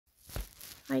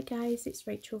Hi guys, it's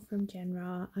Rachel from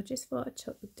Genra. I just thought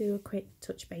I'd do a quick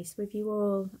touch base with you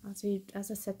all. As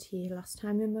I said to you last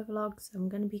time in my vlogs, I'm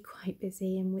going to be quite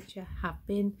busy, in which I have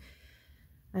been.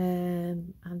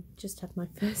 I've just had my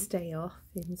first day off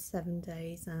in 7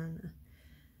 days and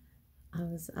I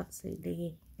was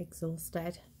absolutely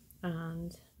exhausted,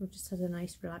 and we've just had a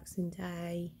nice relaxing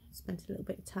day, spent a little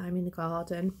bit of time in the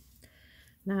garden.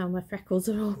 Now my freckles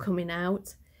are all coming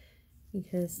out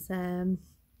because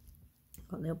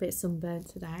got a little bit sunburned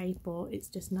today, but it's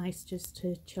just nice just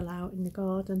to chill out in the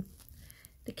garden.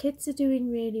 The kids are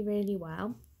doing really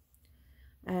well.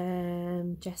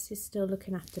 Jess is still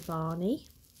looking after Barney.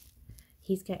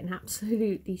 He's getting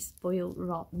absolutely spoiled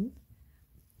rotten.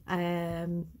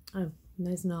 Oh,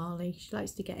 there's Gnarly. She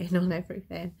likes to get in on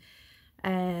everything.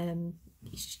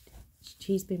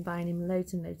 She's been buying him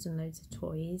loads and loads of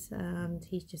toys, and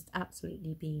he's just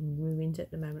absolutely been ruined at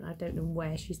the moment. I don't know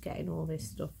where she's getting all this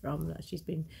stuff from, that she's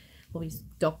been all these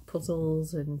dog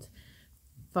puzzles and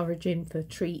foraging for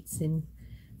treats in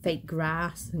fake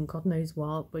grass and God knows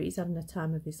what, but he's having the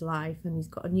time of his life, and he's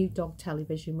got a new dog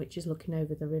television which is looking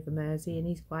over the River Mersey, and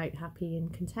he's quite happy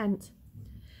and content.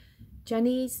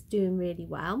 Jenny's doing really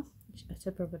well at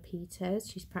her brother Peter's.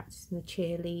 She's practicing the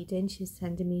cheerleading. She's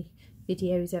sending me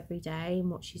videos every day and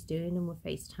what she's doing, and we're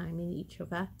FaceTiming each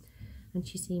other, and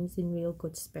she seems in real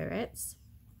good spirits.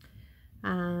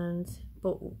 Joe's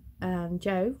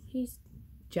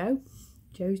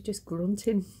just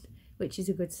grunting, which is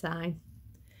a good sign.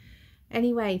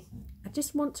 Anyway, I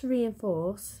just want to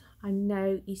reinforce, I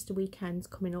know Easter weekend's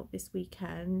coming up this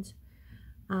weekend,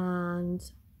 and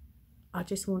I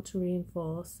just want to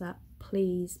reinforce that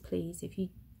please, if you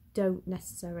don't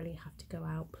necessarily have to go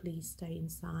out, please stay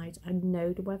inside. I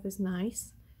know the weather's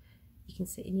nice, you can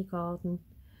sit in your garden.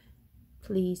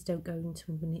 Please don't go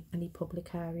into any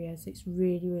public areas. It's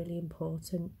really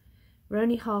important. We're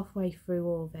only halfway through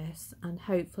all this, and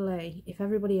hopefully if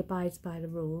everybody abides by the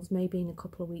rules, maybe in a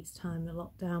couple of weeks time the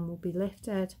lockdown will be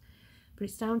lifted. But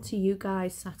it's down to you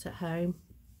guys sat at home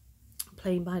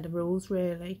playing by the rules,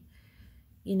 really.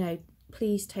 You know,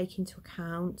 please take into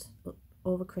account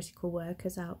all the critical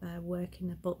workers out there working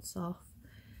their butts off,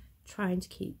 trying to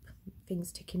keep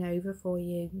things ticking over for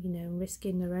you, you know,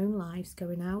 risking their own lives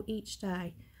going out each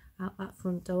day out that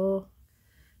front door.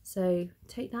 So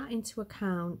take that into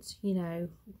account, you know,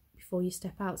 before you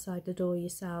step outside the door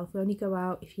yourself. Only go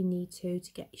out if you need to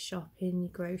get your shopping,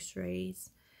 your groceries,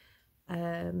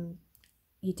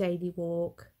 your daily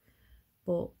walk,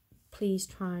 but please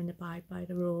try and abide by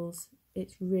the rules.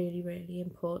 It's really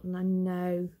important. I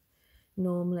know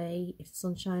normally if the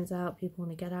sun shines out, people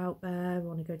want to get out there,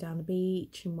 want to go down the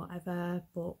beach and whatever,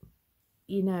 but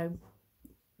you know,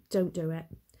 don't do it.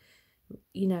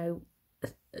 You know,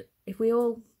 if we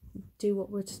all do what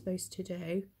we're supposed to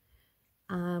do,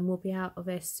 we'll be out of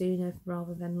this sooner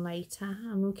rather than later,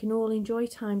 and we can all enjoy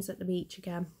times at the beach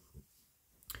again.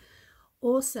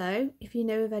 Also, if you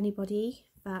know of anybody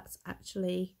that's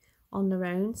actually on their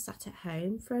own, sat at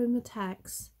home, throw them a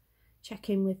text, check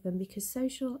in with them, because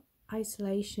social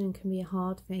isolation can be a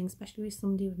hard thing, especially with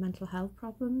somebody with mental health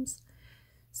problems.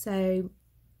 So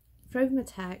throw them a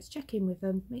text, check in with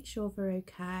them, make sure they're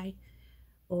okay,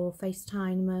 or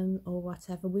FaceTime them or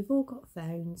whatever. We've all got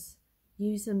phones,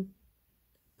 use them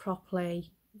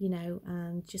properly, you know,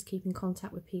 and just keep in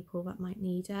contact with people that might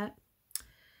need it.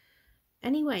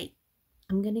 Anyway,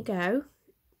 I'm gonna go.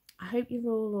 I hope you're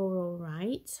all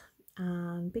right,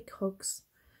 and big hugs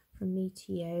from me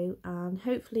to you, and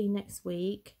hopefully next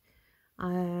week,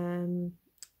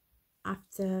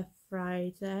 after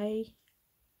Friday,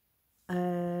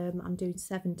 I'm doing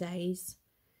 7 days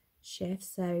shift,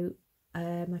 so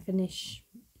I finish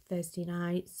Thursday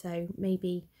night, so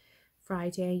maybe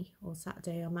Friday or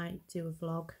Saturday I might do a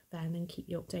vlog then and keep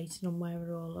you updated on where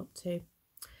we're all up to.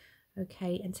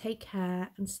 Okay, and take care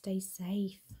and stay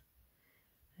safe.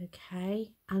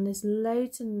 Okay, and there's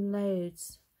loads and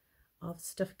loads of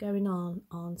stuff going on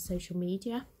social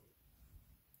media,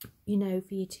 you know,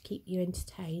 for you to keep you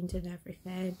entertained and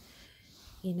everything.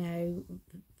 You know,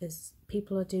 there's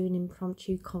people are doing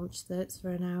impromptu concerts for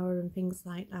an hour and things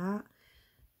like that.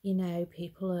 You know,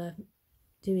 people are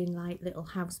doing like little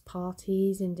house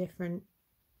parties in different,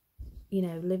 you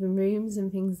know, living rooms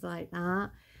and things like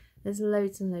that. There's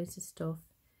loads and loads of stuff.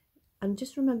 And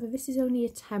just remember, this is only a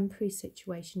temporary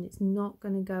situation. It's not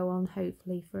going to go on,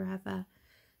 hopefully, forever.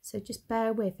 So just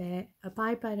bear with it,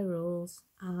 abide by the rules,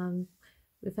 and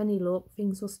with any luck,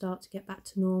 things will start to get back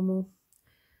to normal.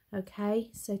 Okay,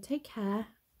 so take care.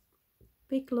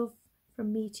 Big love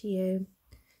from me to you.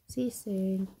 See you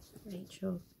soon.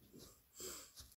 Rachel.